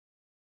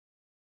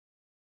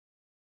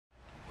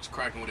It's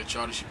cracking with it,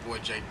 y'all. This your boy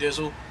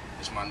J-DIZZLE.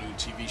 It's my new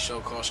TV show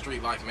called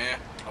Street Life, man.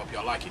 Hope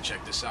y'all like it.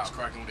 Check this out. It's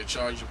cracking with it,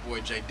 y'all. It's your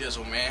boy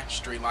J-DIZZLE, man.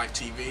 Street Life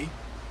TV.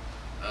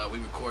 We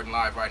recording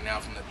live right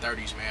now from the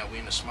 30s, man. We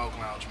in the smoke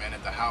lounge, man,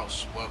 at the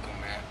house. Welcome,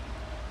 man.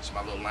 It's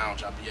my little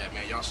lounge I'll be at,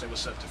 man. Y'all say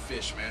what's up to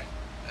Fish, man.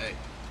 Hey,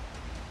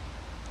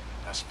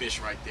 that's Fish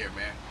right there,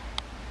 man.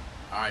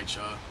 All right,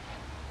 y'all.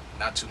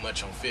 Not too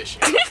much on Fish,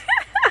 you know?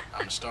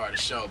 I'm the star of the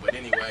show, but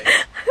anyway.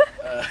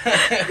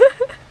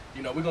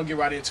 You know, we're going to get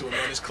right into it,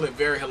 man. This clip,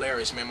 very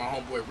hilarious, man. My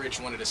homeboy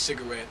Rich wanted a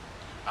cigarette.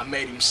 I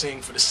made him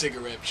sing for the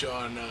cigarette,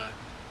 y'all, and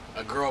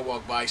a girl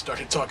walked by,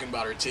 started talking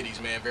about her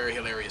titties, man. Very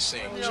hilarious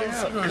scene.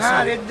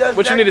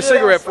 What you need a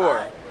cigarette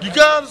for? You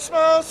got a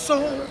smile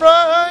so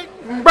bright,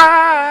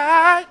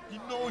 Bright you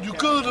know you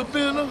could have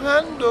been a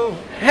handle.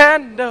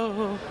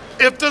 handle.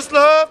 If this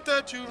love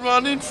that you're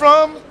running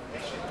from,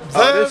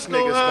 Oh, this there's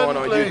no nigga's going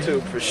on handling.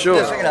 YouTube for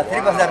sure. Love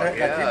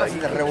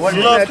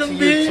can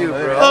be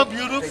bro. a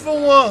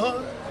beautiful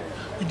one.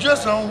 You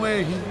just don't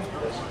wait.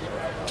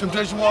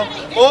 Temptation walk,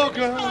 oh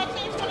girl.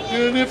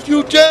 And if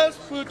you just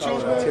put your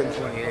hand.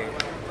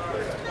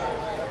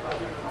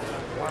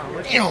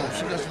 Damn,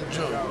 she got some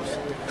jugs.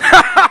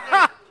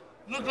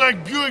 Look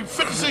like Buick,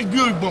 56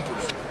 Buick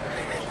bumpers.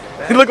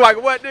 He look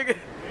like what, nigga?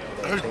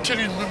 Her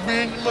titties,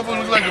 man, motherfucker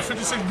look like a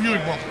 56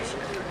 Buick bumpers.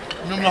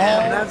 Remember the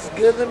home? That's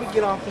good. Let me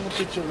get off and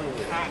put you a little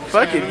bit.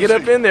 Fuck it, get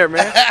up in there,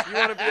 man. You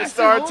want to be a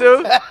star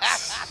too?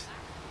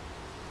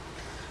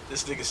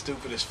 This nigga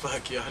stupid as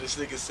fuck, y'all. This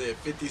nigga said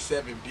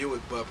 57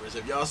 Buick bumpers.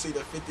 If y'all see the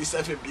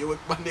 57 Buick,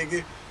 my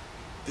nigga,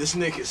 this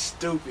nigga's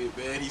stupid,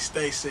 man. He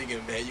stays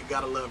singing, man. You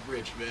gotta love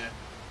Rich, man.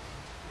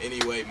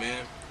 Anyway,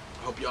 man,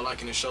 I hope y'all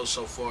liking the show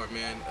so far,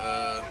 man.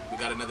 We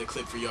got another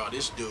clip for y'all.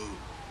 This dude,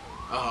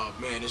 oh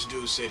man, this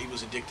dude said he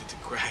was addicted to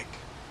crack.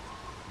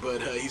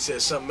 But he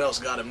said something else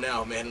got him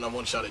now, man, and I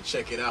want y'all to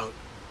check it out.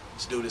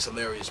 This dude is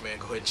hilarious, man.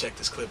 Go ahead and check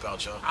this clip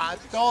out, y'all. I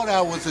thought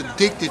I was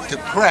addicted to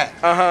crack,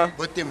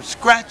 but them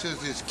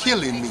scratchers is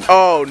killing me.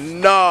 Oh,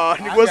 nah.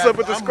 What's up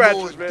with the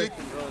scratches, man?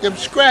 Them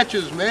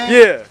scratchers, man.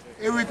 Yeah.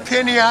 Every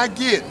penny I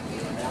get,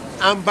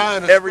 I'm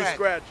buying a Every scratch.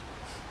 scratch.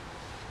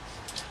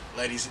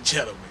 Ladies and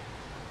gentlemen,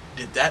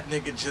 did that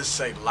nigga just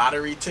say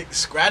lottery ticket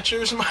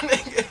scratchers, my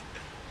nigga?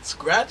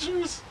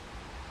 Scratchers?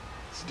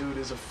 This dude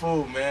is a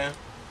fool, man.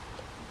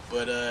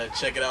 But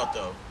check it out,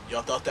 though.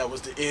 Y'all thought that was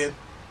the end?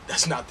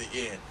 That's not the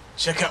end.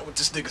 Check out what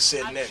this nigga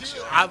said next,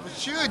 y'all. I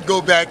should go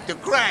back to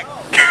crack.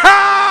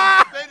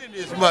 Spending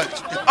as much.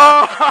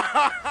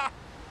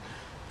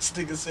 This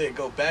nigga said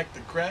go back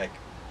to crack.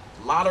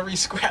 Lottery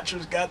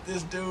scratchers got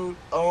this dude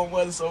on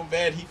one so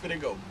bad he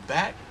finna go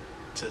back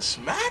to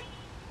smack.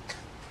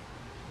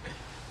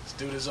 This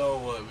dude is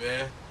on one,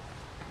 man.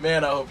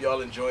 Man, I hope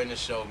y'all enjoying the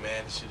show,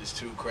 man. This shit is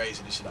too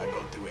crazy. This shit I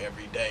go through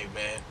every day,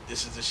 man.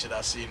 This is the shit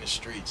I see in the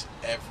streets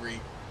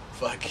every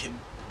fucking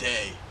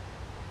day.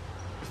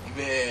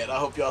 Man, I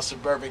hope y'all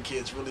suburban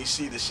kids really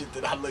see the shit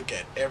that I look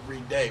at every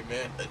day,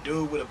 man. A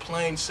dude with a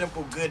plain,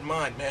 simple, good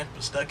mind, man,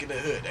 but stuck in the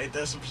hood. Ain't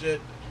that some shit?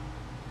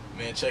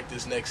 Man, check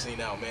this next scene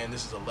out, man.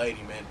 This is a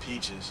lady, man,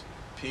 Peaches.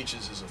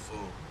 Peaches is a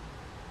fool.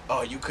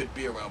 Oh, you couldn't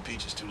be around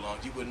Peaches too long.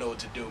 You wouldn't know what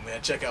to do,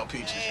 man. Check out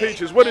Peaches.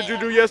 Peaches, what did you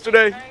do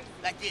yesterday?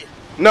 Like this.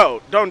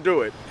 No, don't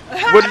do it.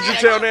 What did you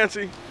tell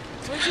Nancy?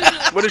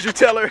 What did you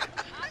tell her?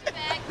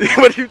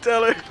 What did you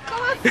tell her?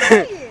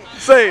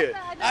 Say it.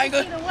 I ain't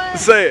gonna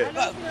Say it.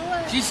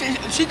 She said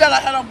she thought I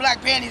had on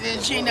black panties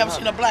and she ain't never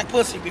seen a black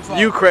pussy before.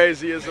 You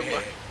crazy as a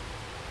Man,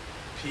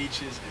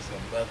 Peaches is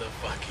a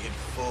motherfucking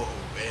fool,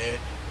 man.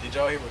 Did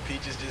y'all hear what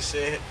Peaches just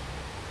said?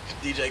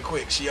 DJ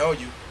Quick, she owe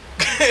you.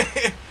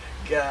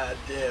 God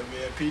damn,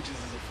 man. Peaches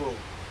is a fool.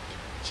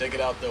 Check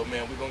it out, though,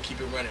 man. We're going to keep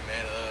it running,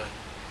 man.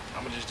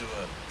 I'm going to just do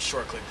a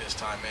short clip this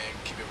time, man.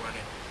 Keep it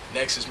running.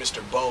 Next is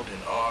Mr. Bolden.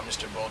 Oh,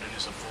 Mr. Bolden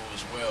is a fool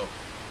as well.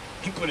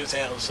 He put his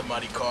hand on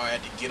somebody's car. I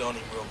had to get on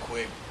him real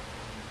quick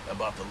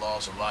about the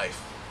laws of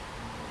life.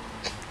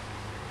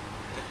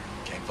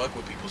 Can't fuck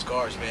with people's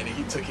cars, man. And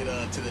he took it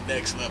to the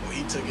next level.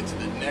 He took it to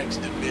the next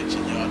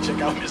dimension, y'all. Check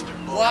out Mr.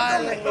 Bolden.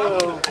 Why?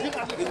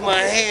 With my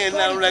hand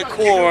on that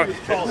core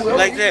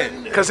like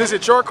that. Because is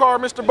it your car,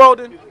 Mr.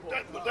 Bolden?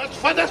 That's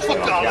fucked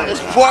up. It's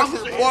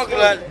parking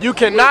lot. You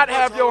cannot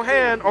have your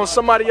hand on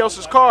somebody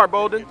else's car,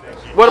 Bolden.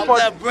 What I'm about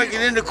not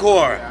breaking in the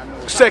car.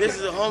 second? This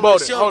is a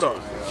homeless Bolden, hold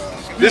shelter.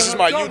 on. This is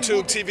my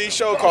YouTube TV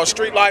show called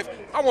Street Life.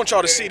 I want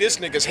y'all to see this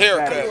nigga's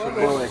haircut.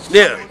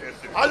 Yeah.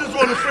 I just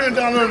want a friend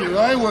down earlier.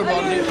 I ain't worried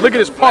about it. Look at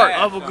his part.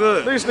 I'm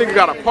good. This nigga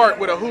got a part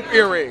with a hoop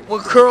earring.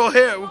 With curl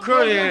hair, with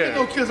curly No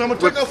hair. kids, I'm gonna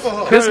take up for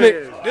her.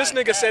 This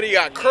nigga said he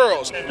got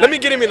curls. Let me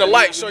get him in the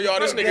light, show y'all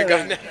this nigga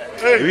got.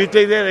 If you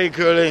think that ain't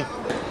curly,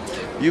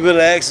 you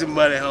better ask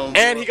somebody home.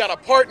 And he got a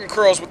part in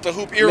curls with the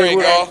hoop earring,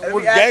 y'all.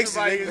 With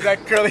gangster niggas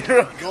got curly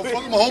hair. Don't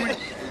fuck with my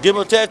homie. Give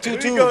him a tattoo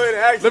too.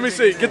 Let me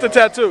see. Get the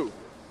tattoo.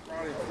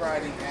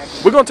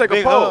 We're gonna take a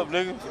Big poll. hub,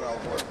 nigga.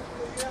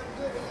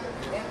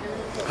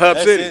 Hub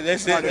That's City. it.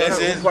 That's it. That's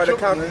it.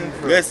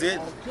 That's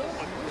it.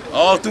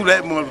 All through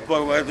that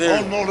motherfucker right there.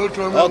 Oh, no, they're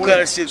trying All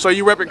kind of shit. So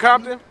you repping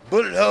Compton?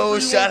 Bullet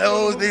holes, shot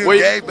holes, nigga. Wait,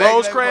 gang bang,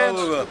 Rosecrans?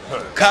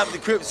 like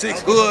Compton, Crip,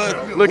 6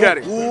 Hood. Look at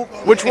it.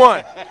 Which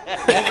one?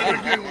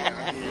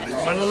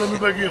 Let me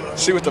back in.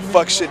 See what the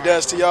fuck shit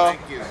does to y'all?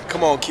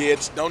 Come on,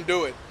 kids, don't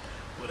do it.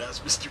 Well, that's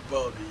Mr.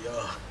 Bowden,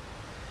 y'all.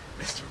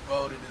 Mr.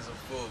 Bowden is a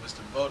fool.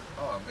 Mr. Bowden,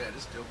 oh man,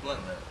 it's still blunt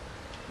left.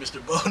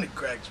 Mr. Bowden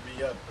cracks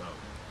me up, though.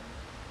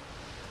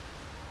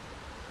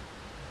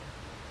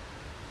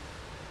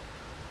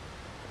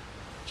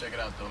 Check it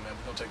out, though, man.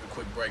 We're gonna take a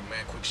quick break,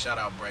 man. Quick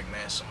shout-out break,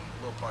 man. Some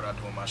little part I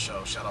do on my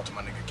show. Shout out to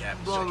my nigga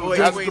Captain. Bro,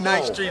 That's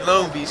 9th Street,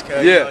 Long Beach, cuz.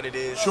 Yeah. You know what it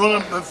is. Show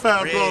them the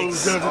fat brothers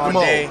Riggs down at the all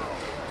mall. day.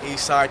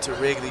 East side to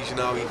Wrigley's, you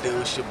know how we do.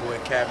 It's your boy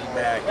Cavi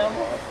Mac.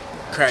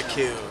 Crack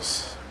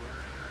kills.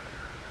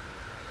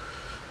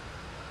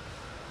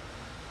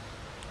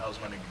 That was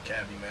my nigga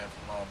Cavi, man,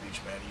 from Long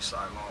Beach, man.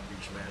 Eastside Long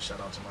Beach, man.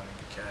 Shout out to my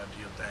nigga Cav. Do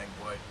your thing,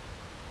 boy.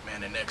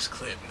 Man, the next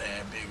clip,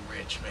 man. Big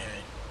Rich,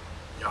 man.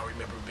 Y'all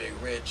remember Big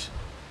Rich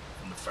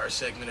from the first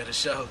segment of the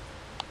show?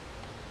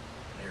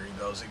 Here he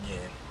goes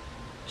again.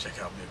 Check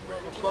out Big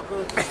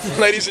Rich.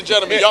 Ladies and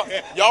gentlemen,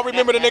 y'all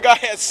remember the nigga I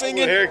had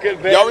singing?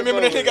 Y'all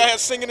remember the nigga I had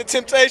singing the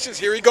Temptations?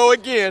 Here he go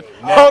again.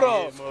 Hold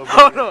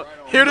on.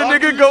 Here the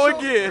nigga go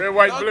again. Red,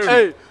 white, blue.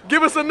 Hey,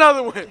 give us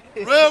another one.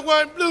 Red,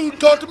 white, blue.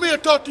 Talk to me or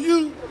talk to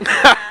you.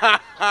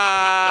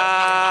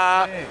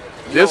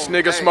 This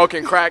nigga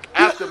smoking crack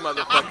after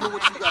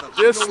motherfucker.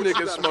 This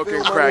nigga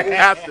smoking crack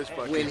after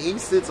When fucking. he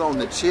sits on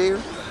the chair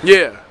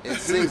Yeah. and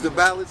sings the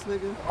ballads,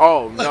 nigga,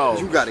 Oh you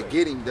no. gotta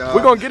get him, dog.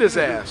 We're gonna get his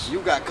ass. You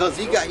got, cause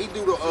he do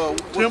the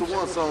what's the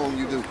one song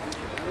you do?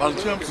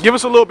 Give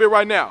us a little bit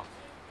right now.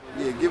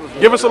 Yeah,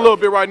 Give us a little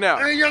bit right now.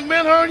 Hey, young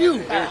man, how are you?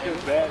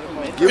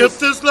 Give If us,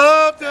 this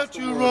love that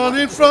you're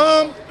running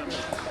from,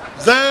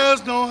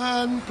 there's no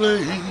hiding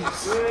place.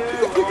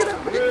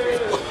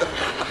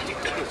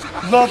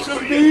 Love to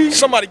be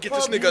Somebody get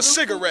this nigga a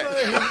cigarette.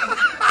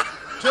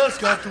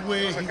 just got to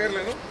wait.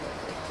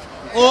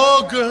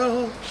 Oh,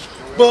 girl,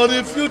 but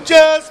if you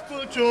just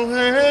put your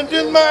hand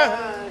in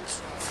mine,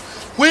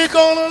 we're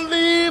gonna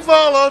leave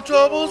all our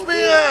troubles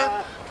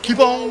behind. Keep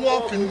on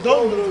walking,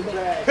 don't look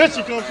back. Here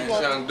she comes.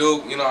 Young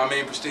Duke, you know what I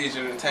mean? Prestige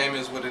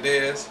Entertainment is what it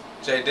is.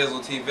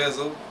 J-DIZZLE T.V,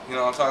 you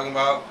know what I'm talking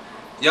about?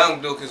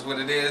 Young Duke is what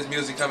it is.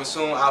 Music coming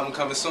soon, album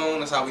coming soon.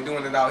 That's how we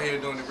doing it out here,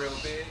 doing it real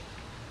big.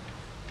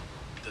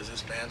 Does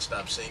this man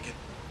stop singing?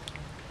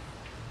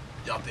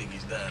 Y'all think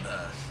he's done,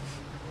 huh?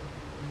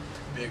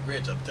 Big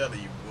Rich, I'm telling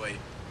you, boy,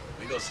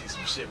 we gonna see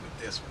some shit with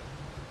this one.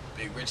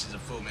 Big Rich is a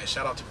fool, man.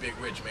 Shout out to Big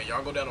Rich, man.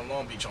 Y'all go down to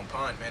Long Beach on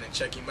Pine, man, and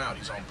check him out.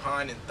 He's on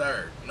Pine and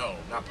 3rd. No,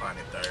 not Pine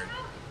and 3rd.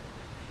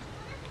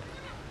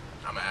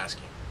 I'ma ask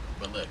him.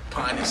 But look,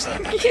 Pine and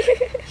Southern.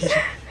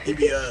 He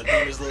be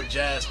doing his little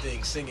jazz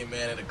thing, singing,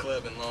 man, at a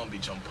club in Long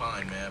Beach on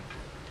Pine, man.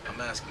 I'm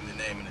asking the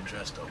name and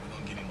address, though. We're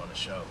gonna get him on the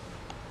show.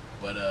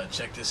 But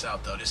check this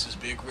out, though. This is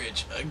Big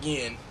Rich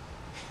again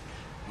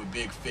with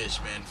Big Fish,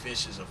 man.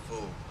 Fish is a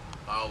fool.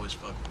 I always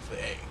fuck with Fish.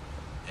 Hey,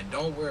 and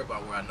don't worry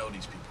about where I know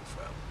these people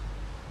from.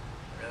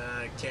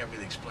 I can't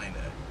really explain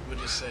that. We'll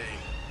just say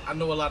I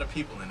know a lot of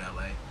people in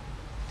LA.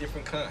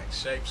 Different kinds,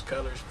 shapes,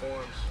 colors,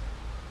 forms.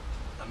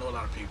 I know a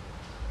lot of people.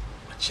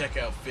 But check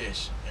out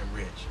Fish and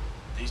Rich.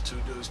 These two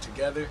dudes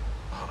together.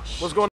 Oh, shit. What's going on?